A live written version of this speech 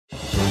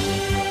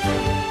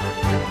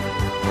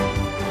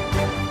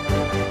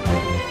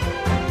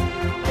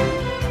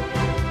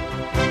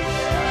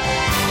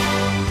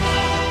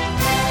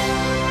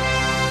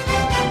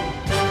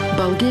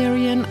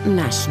Bulgarian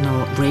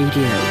National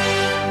Radio.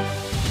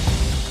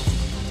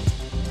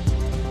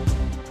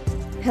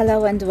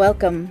 Hello and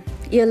welcome.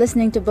 You're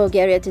listening to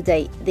Bulgaria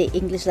Today, the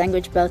English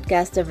language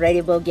broadcast of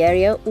Radio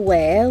Bulgaria,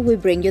 where we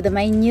bring you the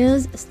main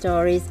news,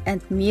 stories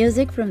and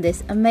music from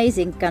this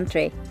amazing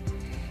country.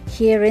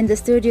 Here in the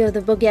studio of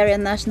the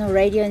Bulgarian National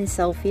Radio in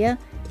Sofia,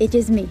 it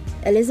is me,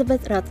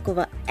 Elizabeth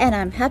Radkova, and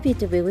I'm happy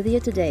to be with you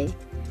today.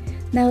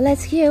 Now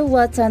let's hear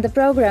what's on the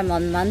program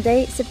on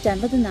Monday,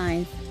 September the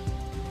 9th.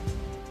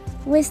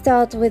 We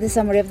start with a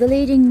summary of the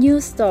leading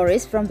news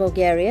stories from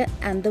Bulgaria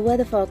and the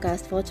weather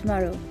forecast for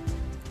tomorrow.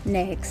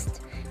 Next,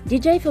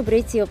 DJ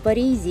Fabrizio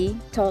Parisi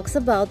talks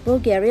about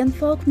Bulgarian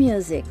folk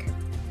music.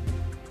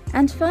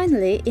 And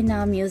finally, in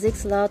our music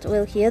slot,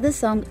 we'll hear the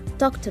song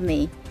Talk to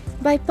Me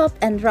by pop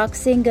and rock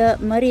singer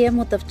Maria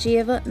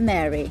Mutafchieva,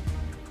 Mary.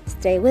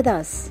 Stay with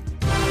us.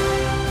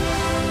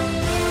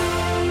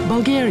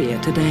 Bulgaria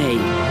Today.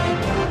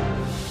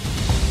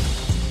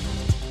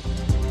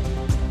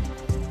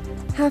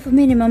 Half a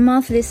minimum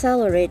monthly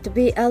salary to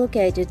be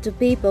allocated to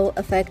people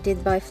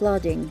affected by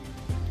flooding.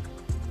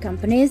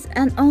 Companies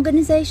and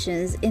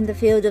organizations in the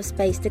field of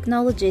space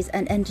technologies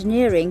and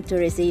engineering to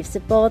receive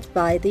support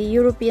by the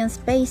European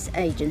Space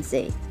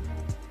Agency.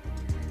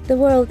 The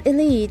world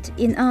elite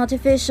in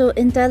artificial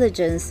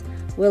intelligence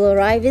will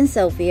arrive in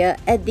Sofia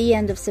at the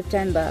end of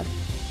September.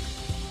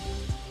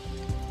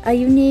 A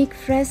unique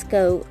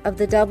fresco of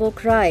the Double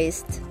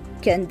Christ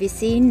can be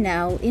seen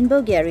now in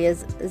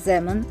Bulgaria's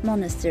Zemun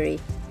Monastery.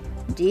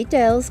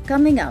 Details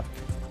coming up.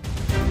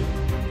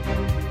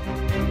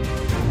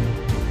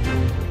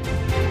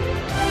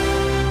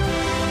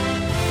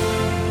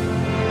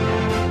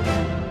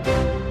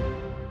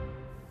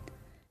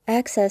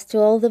 Access to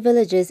all the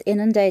villages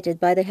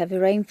inundated by the heavy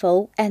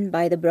rainfall and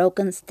by the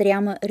broken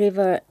Striama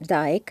River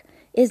dike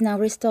is now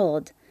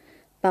restored.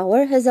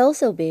 Power has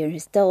also been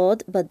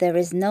restored, but there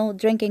is no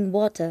drinking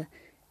water.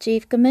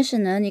 Chief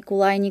Commissioner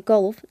Nikolai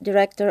Nikolov,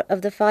 Director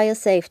of the Fire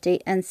Safety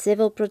and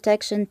Civil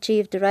Protection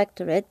Chief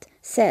Directorate,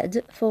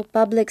 said for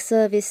Public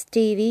Service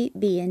TV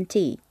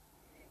BNT.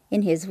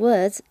 In his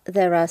words,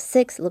 there are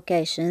 6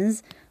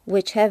 locations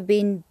which have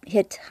been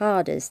hit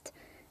hardest.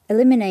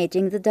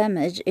 Eliminating the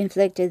damage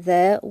inflicted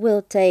there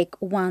will take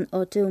 1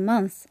 or 2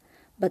 months,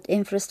 but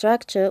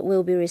infrastructure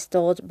will be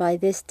restored by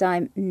this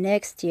time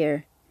next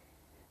year.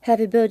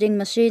 Heavy building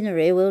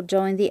machinery will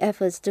join the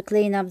efforts to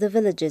clean up the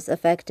villages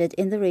affected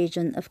in the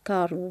region of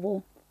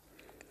Karlovo.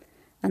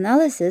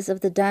 Analysis of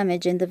the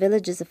damage in the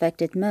villages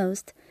affected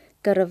most,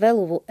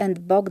 Karavelovo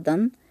and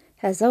Bogdan,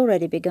 has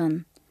already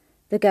begun.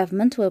 The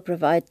government will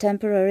provide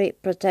temporary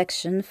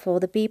protection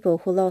for the people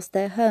who lost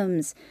their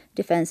homes,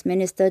 Defense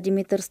Minister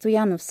Dimitar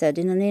Stoyanov said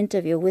in an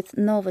interview with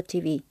Nova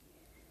TV.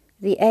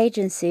 The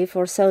Agency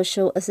for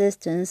Social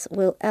Assistance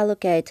will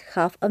allocate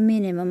half a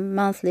minimum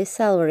monthly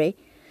salary,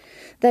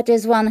 that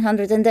is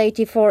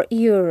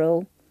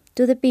 €184,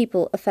 to the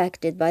people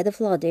affected by the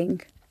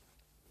flooding.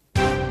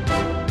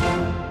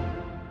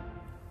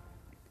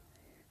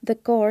 The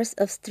course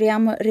of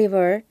Striama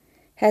River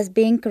has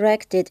been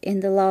corrected in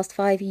the last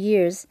 5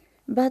 years,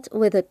 but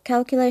with a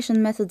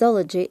calculation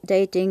methodology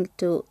dating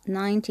to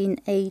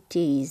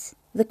 1980s.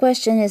 The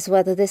question is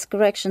whether this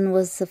correction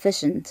was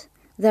sufficient.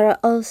 There are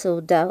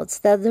also doubts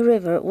that the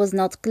river was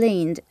not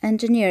cleaned,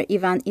 engineer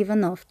Ivan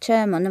Ivanov,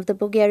 chairman of the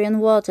Bulgarian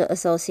Water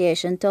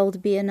Association,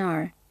 told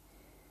BNR.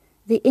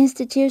 The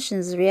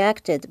institutions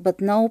reacted,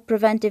 but no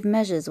preventive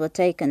measures were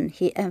taken,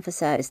 he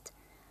emphasized.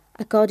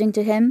 According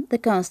to him, the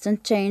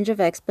constant change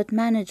of expert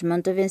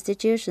management of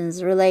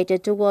institutions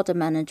related to water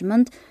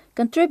management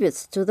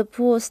contributes to the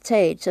poor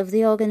state of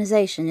the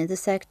organization in the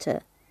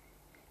sector.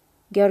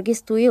 Georgi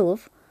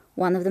Stuilov,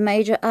 one of the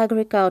major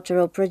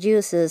agricultural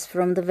producers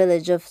from the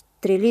village of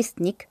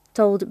Trilistnik,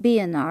 told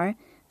BNR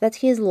that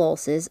his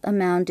losses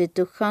amounted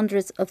to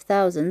hundreds of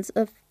thousands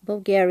of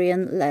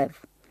Bulgarian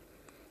lev.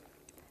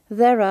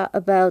 There are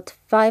about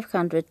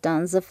 500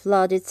 tons of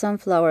flooded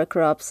sunflower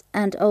crops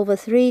and over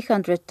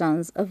 300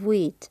 tons of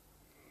wheat.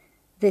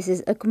 This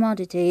is a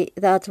commodity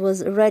that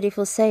was ready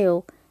for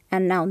sale,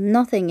 and now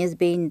nothing is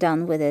being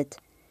done with it.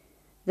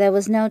 There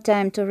was no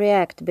time to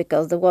react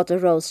because the water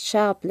rose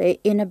sharply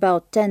in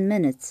about 10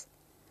 minutes.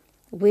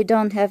 We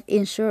don't have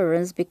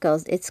insurance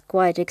because it's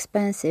quite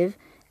expensive,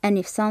 and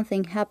if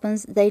something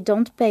happens, they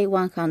don't pay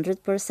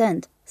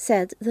 100%,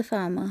 said the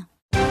farmer.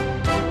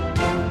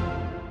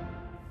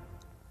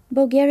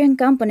 Bulgarian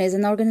companies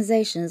and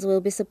organizations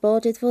will be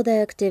supported for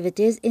their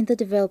activities in the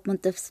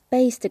development of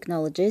space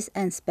technologies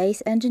and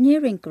space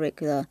engineering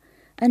curricula,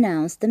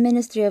 announced the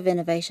Ministry of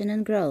Innovation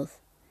and Growth.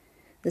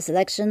 The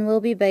selection will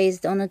be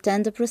based on a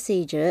tender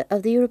procedure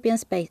of the European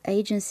Space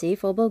Agency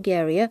for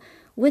Bulgaria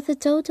with a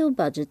total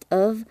budget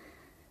of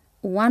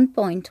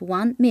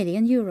 €1.1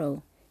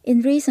 million.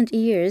 In recent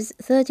years,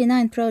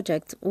 39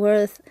 projects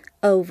worth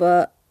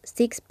over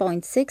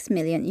 €6.6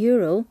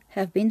 million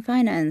have been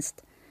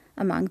financed.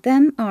 Among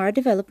them are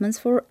developments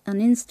for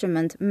an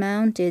instrument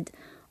mounted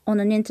on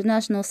an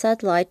international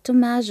satellite to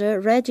measure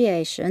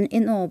radiation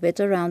in orbit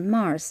around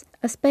Mars,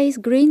 a space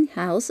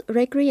greenhouse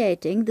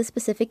recreating the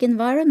specific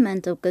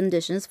environmental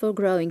conditions for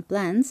growing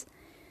plants,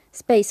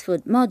 space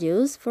food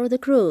modules for the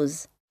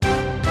crews.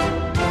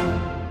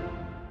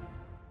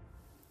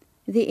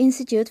 The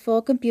Institute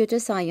for Computer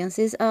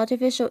Sciences,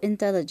 Artificial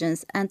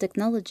Intelligence and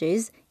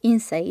Technologies,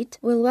 INSATE,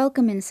 will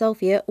welcome in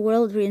Sofia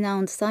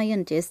world-renowned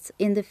scientists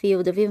in the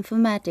field of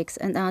informatics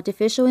and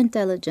artificial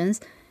intelligence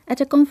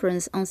at a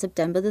conference on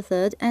September the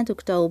 3rd and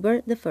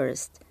October the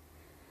 1st.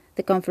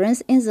 The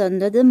conference is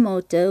under the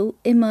motto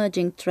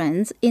Emerging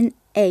Trends in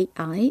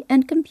AI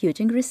and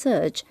Computing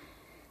Research,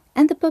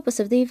 and the purpose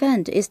of the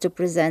event is to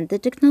present the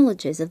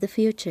technologies of the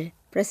future.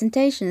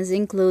 Presentations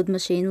include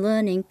machine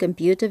learning,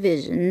 computer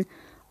vision,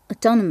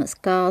 autonomous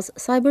cars,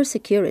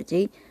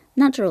 cybersecurity,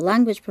 natural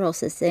language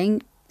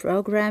processing,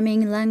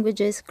 programming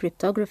languages,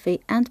 cryptography,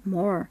 and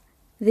more.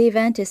 The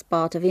event is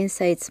part of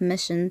INSATE's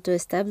mission to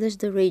establish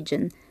the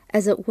region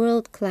as a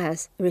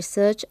world-class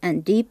research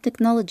and deep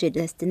technology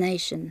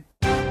destination.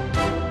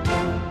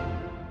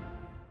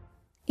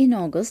 In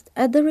August,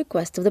 at the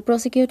request of the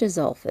prosecutor's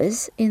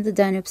office in the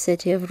Danube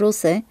city of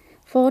Russe,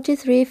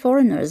 43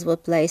 foreigners were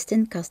placed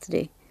in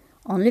custody.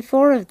 Only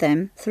 4 of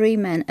them, 3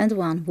 men and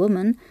 1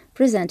 woman,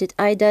 presented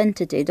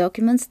identity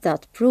documents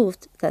that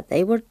proved that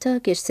they were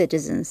Turkish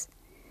citizens.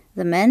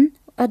 The men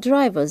are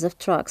drivers of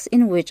trucks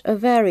in which a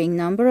varying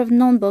number of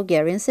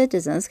non-Bulgarian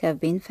citizens have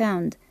been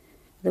found.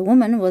 The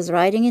woman was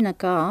riding in a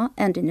car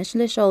and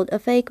initially showed a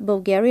fake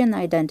Bulgarian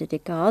identity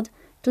card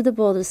to the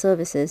border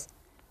services,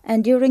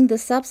 and during the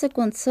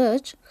subsequent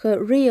search,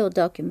 her real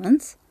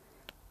documents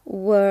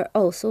were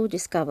also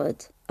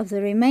discovered. Of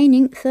the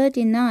remaining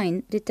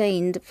 39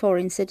 detained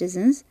foreign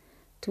citizens,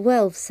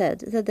 12 said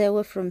that they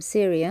were from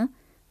Syria,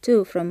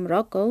 2 from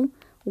Morocco,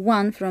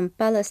 1 from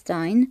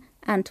Palestine,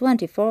 and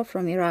 24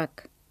 from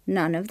Iraq.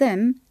 None of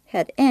them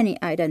had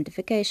any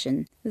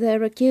identification. They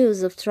are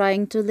accused of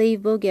trying to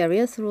leave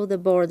Bulgaria through the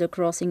border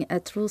crossing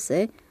at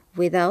Russe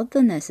without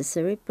the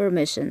necessary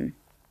permission.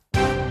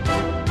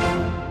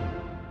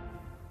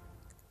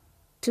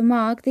 To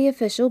mark the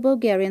official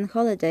Bulgarian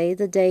holiday,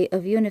 the Day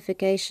of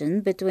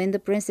Unification between the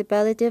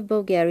Principality of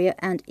Bulgaria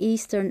and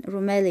Eastern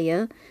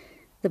Rumelia,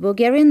 the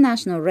Bulgarian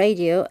National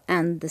Radio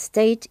and the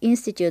State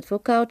Institute for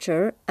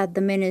Culture at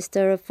the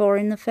Minister of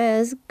Foreign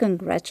Affairs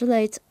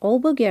congratulates all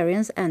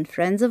Bulgarians and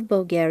friends of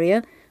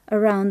Bulgaria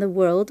around the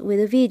world with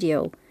a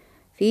video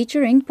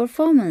featuring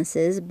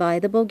performances by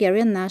the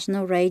Bulgarian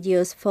National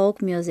Radio's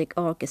Folk Music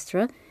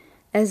Orchestra,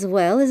 as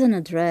well as an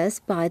address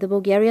by the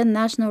Bulgarian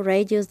National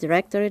Radio's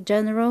Director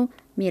General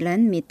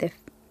Milan Mitev.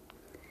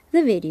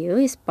 The video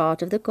is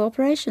part of the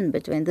cooperation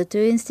between the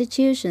two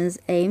institutions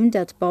aimed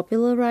at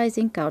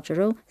popularizing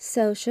cultural,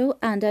 social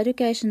and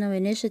educational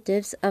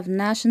initiatives of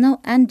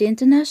national and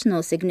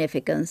international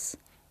significance.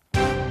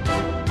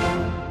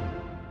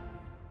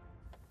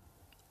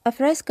 A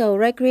fresco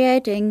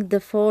recreating the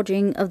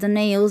forging of the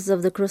nails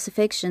of the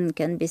crucifixion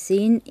can be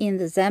seen in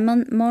the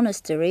Zeman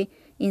Monastery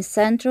in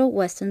central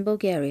western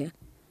Bulgaria.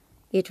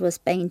 It was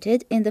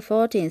painted in the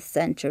 14th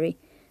century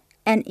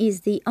and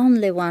is the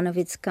only one of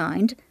its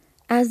kind,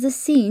 as the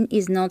scene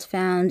is not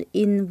found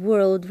in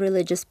world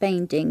religious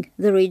painting,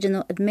 the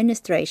regional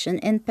administration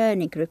and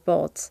Pernik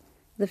reports.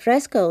 The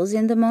frescoes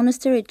in the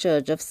monastery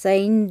church of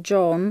Saint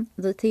John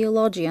the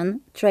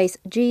Theologian trace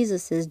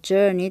Jesus'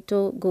 journey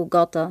to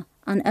Golgotha.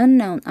 An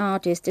unknown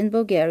artist in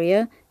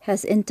Bulgaria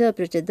has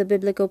interpreted the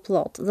biblical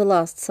plot, The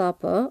Last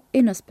Supper,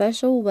 in a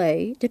special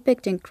way,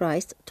 depicting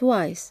Christ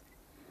twice,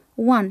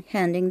 one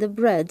handing the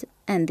bread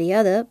and the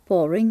other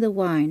pouring the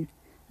wine.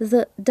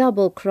 The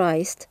double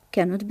Christ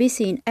cannot be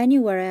seen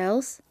anywhere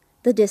else,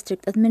 the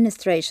district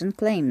administration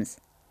claims.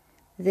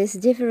 This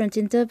different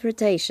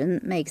interpretation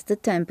makes the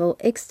temple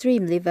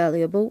extremely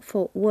valuable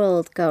for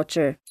world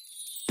culture.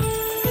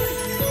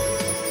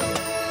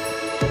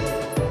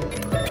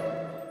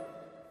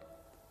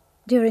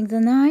 During the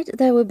night,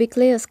 there will be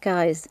clear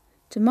skies.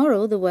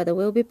 Tomorrow, the weather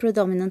will be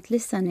predominantly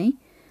sunny,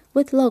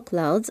 with low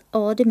clouds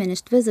or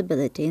diminished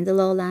visibility in the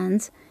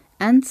lowlands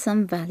and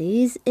some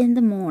valleys in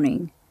the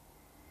morning.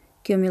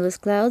 Cumulus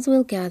clouds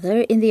will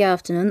gather in the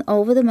afternoon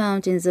over the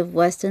mountains of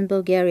western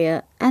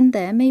Bulgaria, and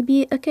there may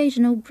be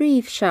occasional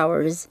brief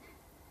showers.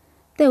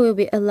 There will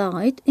be a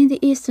light in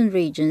the eastern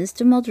regions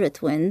to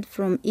moderate wind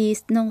from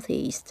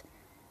east-northeast.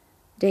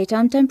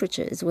 Daytime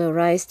temperatures will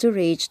rise to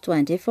reach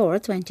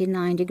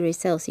 24-29 degrees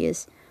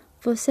Celsius,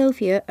 for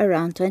Sofia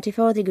around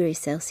 24 degrees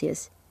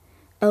Celsius.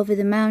 Over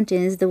the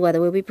mountains, the weather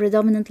will be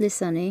predominantly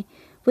sunny,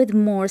 with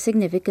more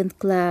significant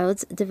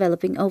clouds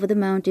developing over the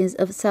mountains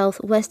of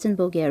southwestern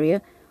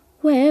Bulgaria,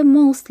 where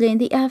mostly in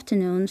the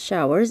afternoon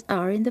showers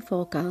are in the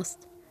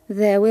forecast.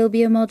 There will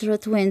be a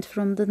moderate wind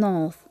from the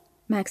north.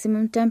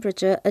 Maximum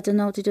temperature at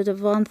an altitude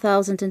of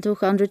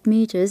 1,200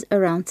 meters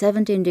around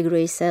 17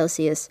 degrees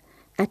Celsius.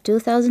 At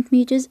 2,000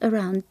 meters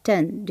around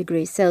 10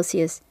 degrees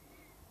Celsius.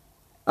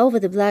 Over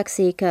the Black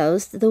Sea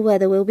coast, the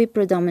weather will be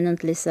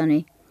predominantly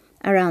sunny.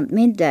 Around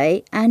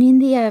midday and in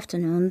the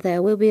afternoon,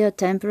 there will be a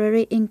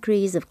temporary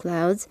increase of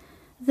clouds,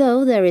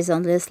 though there is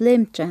only a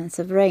slim chance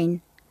of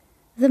rain.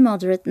 The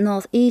moderate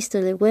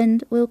northeasterly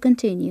wind will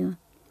continue.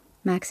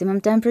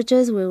 Maximum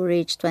temperatures will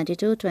reach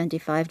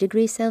 22-25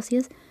 degrees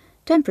Celsius,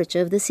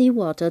 temperature of the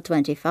seawater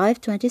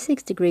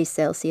 25-26 degrees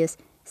Celsius,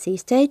 sea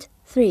state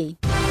 3.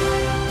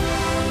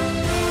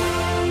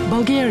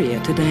 Bulgaria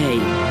Today.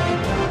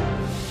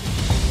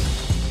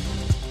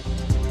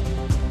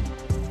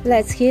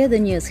 Let's hear the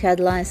news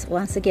headlines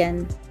once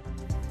again.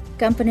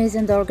 Companies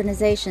and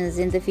organizations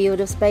in the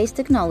field of space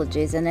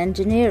technologies and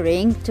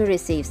engineering to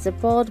receive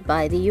support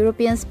by the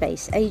European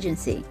Space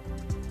Agency.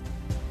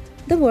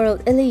 The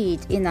world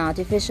elite in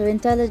artificial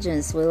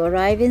intelligence will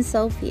arrive in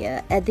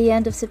Sofia at the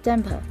end of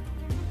September.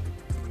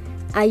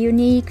 A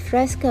unique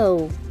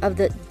fresco of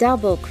the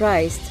Double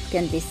Christ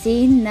can be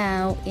seen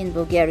now in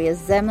Bulgaria's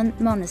Zemun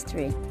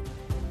monastery.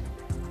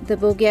 The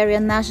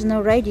Bulgarian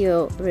National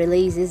Radio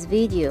releases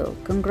video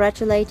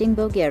congratulating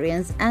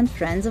Bulgarians and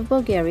friends of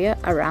Bulgaria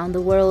around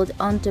the world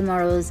on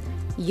tomorrow's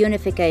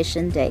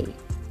Unification Day.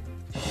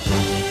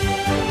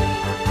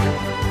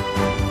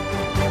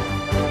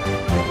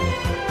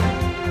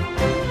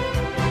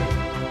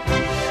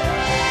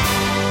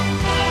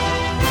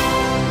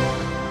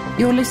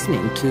 You're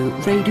listening to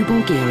Radio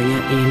Bulgaria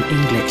in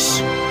English.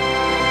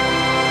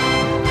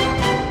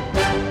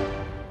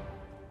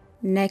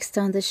 Next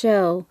on the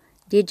show,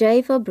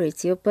 DJ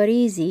Fabrizio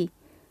Parisi,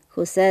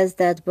 who says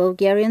that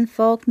Bulgarian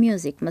folk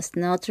music must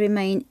not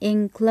remain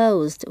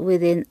enclosed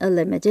within a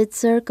limited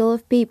circle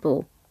of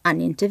people.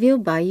 An interview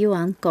by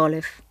Ioan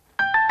Kolev.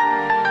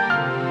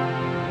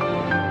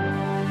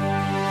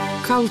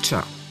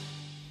 Culture.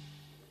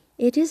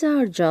 It is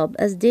our job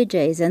as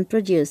DJs and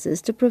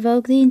producers to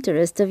provoke the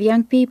interest of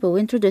young people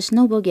in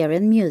traditional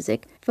Bulgarian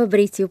music.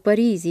 Fabrizio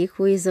Parisi,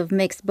 who is of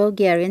mixed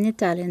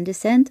Bulgarian-Italian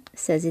descent,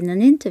 says in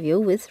an interview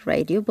with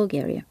Radio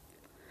Bulgaria.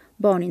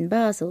 Born in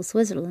Basel,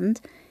 Switzerland,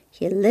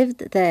 he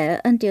lived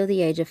there until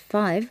the age of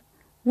 5,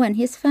 when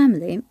his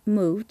family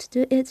moved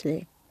to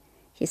Italy.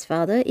 His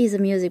father is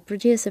a music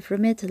producer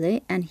from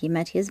Italy, and he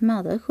met his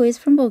mother, who is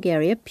from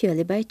Bulgaria,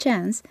 purely by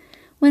chance,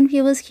 when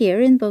he was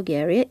here in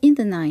Bulgaria in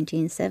the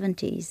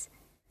 1970s.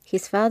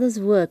 His father's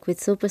work with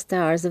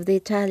superstars of the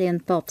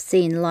Italian pop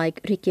scene like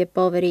Ricky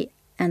Poveri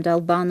and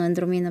Albano and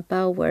Romina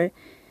Power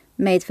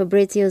made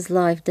Fabrizio's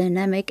life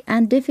dynamic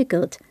and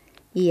difficult,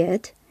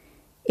 yet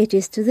it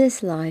is to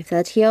this life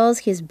that he owes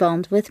his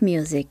bond with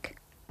music.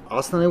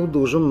 Аз на него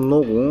дължа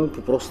много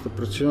по простата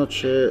причина,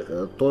 че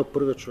той е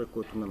първият човек,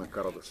 който ме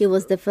накара да He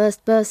was the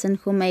first person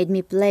who made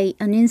me play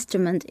an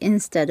instrument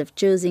instead of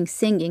choosing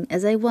singing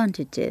as I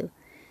wanted to.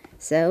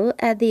 So,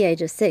 at the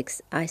age of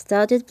 6, I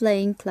started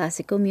playing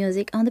classical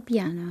music on the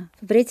piano.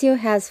 Fabrizio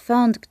has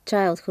fond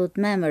childhood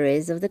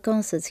memories of the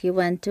concerts he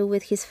went to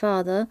with his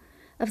father,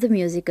 of the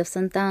music of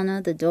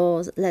Santana, The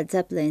Doors, Led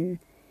Zeppelin.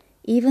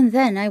 Even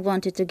then I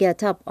wanted to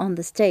get up on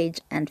the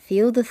stage and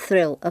feel the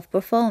thrill of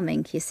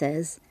performing, he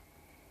says.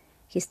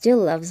 He still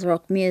loves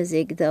rock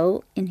music,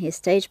 though in his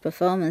stage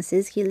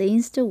performances he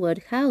leans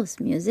toward house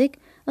music,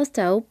 a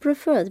style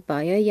preferred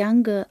by a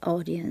younger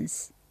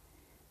audience.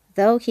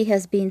 Though he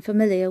has been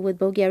familiar with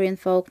Bulgarian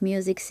folk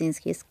music since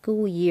his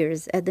school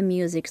years at the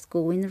music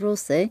school in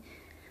Russe,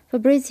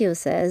 Fabrizio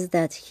says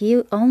that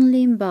he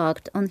only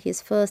embarked on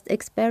his first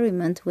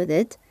experiment with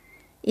it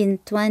in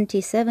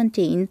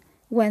 2017,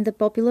 when the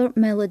popular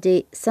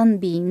melody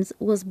Sunbeams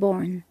was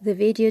born. The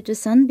video to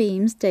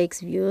Sunbeams takes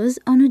viewers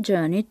on a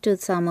journey to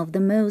some of the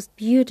most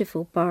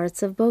beautiful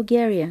parts of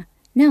Bulgaria.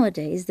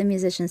 Nowadays, the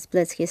musician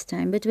splits his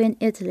time between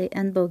Italy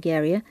and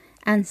Bulgaria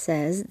and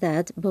says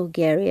that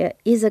Bulgaria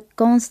is a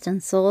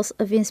constant source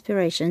of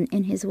inspiration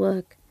in his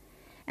work.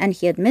 And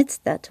he admits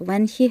that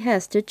when he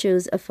has to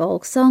choose a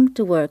folk song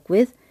to work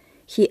with,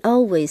 he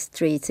always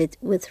treats it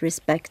with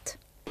respect.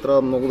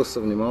 Трябва много да се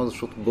внимава,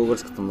 защото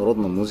българската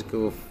народна музика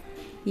в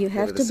You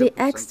have to be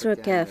extra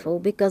careful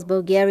because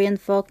Bulgarian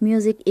folk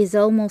music is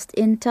almost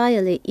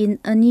entirely in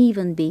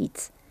uneven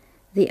beats,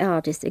 the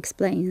artist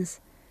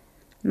explains.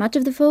 Much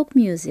of the folk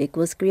music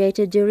was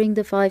created during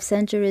the 5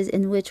 centuries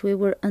in which we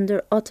were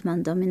under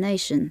Ottoman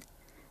domination.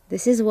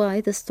 This is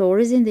why the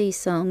stories in these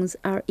songs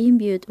are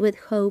imbued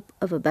with hope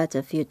of a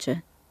better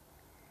future.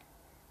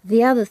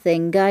 The other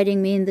thing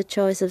guiding me in the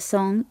choice of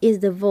song is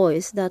the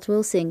voice that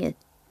will sing it.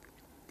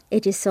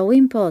 It is so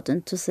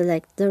important to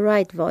select the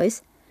right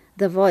voice,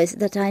 the voice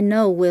that I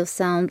know will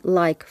sound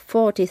like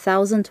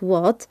 40,000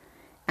 watt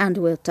and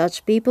will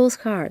touch people's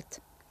heart.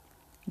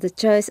 The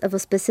choice of a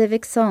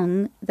specific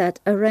song that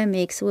a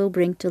remix will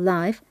bring to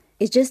life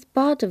is just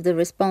part of the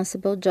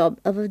responsible job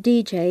of a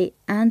DJ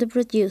and a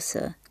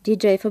producer,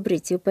 DJ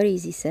Fabrizio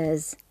Parisi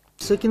says.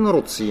 Всеки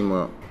народ си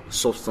има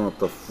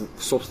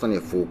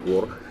собствения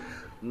фолклор.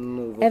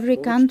 Every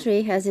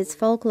country has its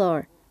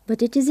folklore,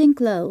 but it is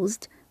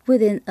enclosed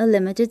within a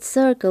limited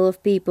circle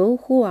of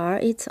people who are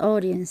its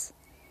audience.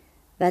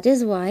 That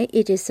is why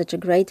it is such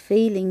a great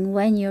feeling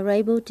when you're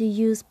able to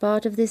use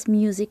part of this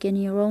music in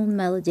your own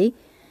melody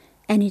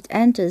and it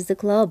enters the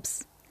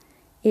clubs.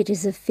 It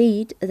is a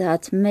feat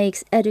that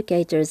makes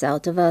educators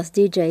out of us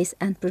DJs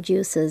and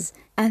producers,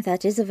 and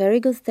that is a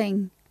very good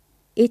thing.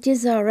 It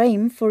is our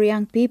aim for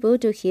young people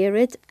to hear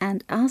it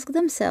and ask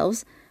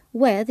themselves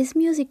where this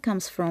music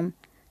comes from,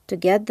 to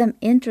get them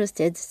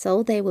interested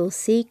so they will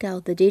seek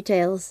out the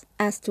details.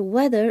 As to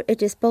whether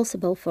it is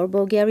possible for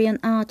Bulgarian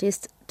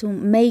artists to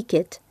make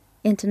it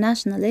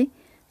internationally,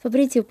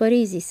 Fabrizio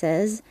Parisi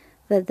says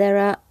that they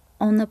are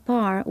on a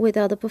par with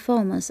other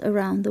performers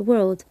around the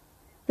world.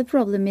 The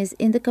problem is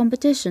in the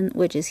competition,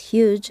 which is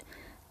huge,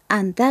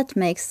 and that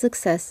makes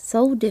success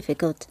so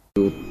difficult.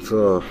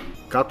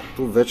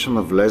 Както вече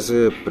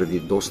навлезе преди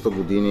доста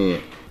години,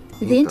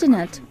 The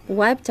internet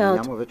wiped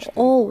out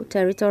all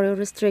territorial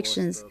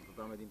restrictions.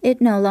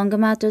 It no longer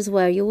matters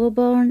where you were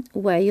born,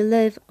 where you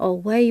live, or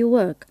where you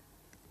work.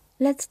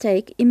 Let's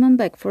take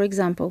Imanbek, for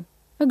example,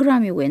 a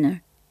Grammy winner.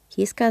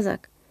 He's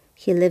Kazakh.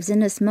 He lives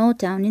in a small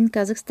town in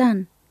Kazakhstan.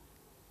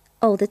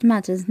 All that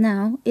matters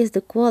now is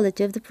the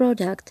quality of the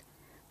product,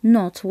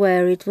 not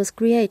where it was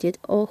created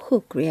or who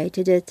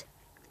created it,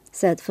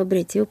 said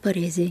Fabrizio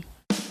Parisi.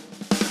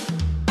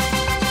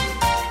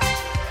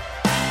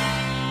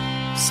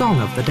 Song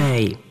of the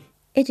Day.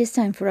 It is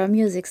time for our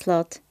music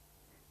slot.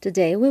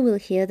 Today we will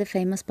hear the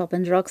famous pop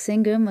and rock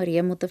singer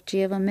Maria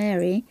Mutafchieva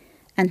Mary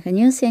and her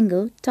new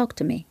single, Talk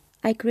to Me.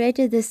 I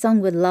created this song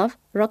with love,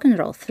 rock and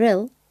roll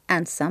thrill,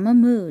 and summer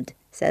mood,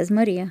 says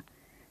Maria.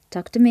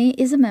 Talk to Me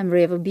is a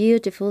memory of a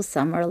beautiful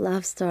summer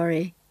love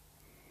story.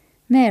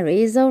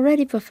 Mary is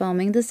already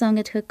performing the song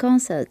at her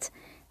concerts,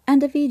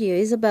 and a video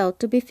is about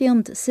to be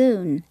filmed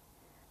soon.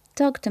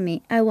 Talk to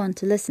me, I want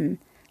to listen.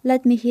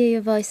 Let me hear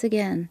your voice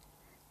again.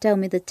 Tell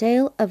me the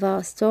tale of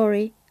our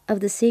story,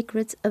 of the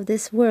secrets of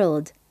this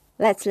world.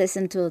 Let's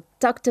listen to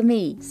Talk to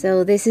Me.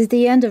 So this is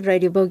the end of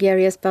Radio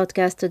Bulgaria's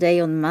podcast today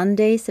on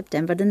Monday,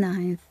 September the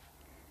 9th.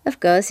 Of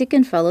course, you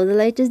can follow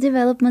the latest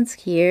developments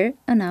here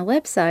on our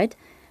website,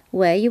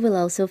 where you will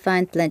also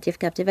find plenty of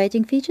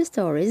captivating feature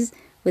stories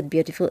with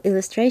beautiful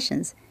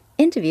illustrations,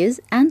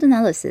 interviews and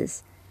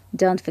analysis.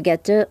 Don't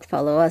forget to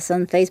follow us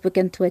on Facebook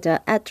and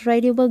Twitter at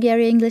Radio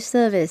Bulgaria English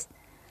Service.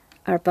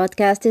 Our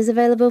podcast is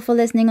available for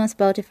listening on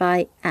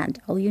Spotify, and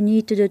all you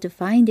need to do to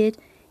find it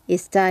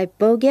is type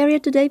Bulgaria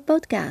Today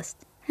Podcast.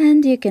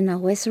 And you can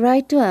always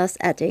write to us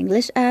at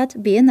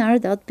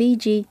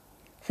english@bnr.bg.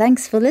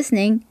 Thanks for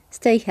listening,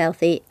 stay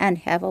healthy, and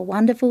have a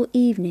wonderful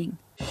evening.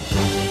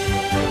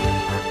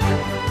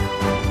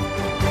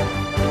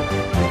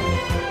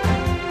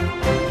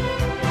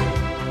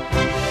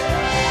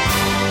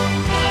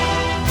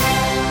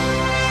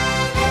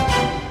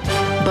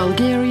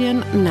 Bulgarian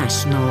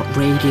National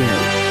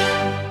Radio.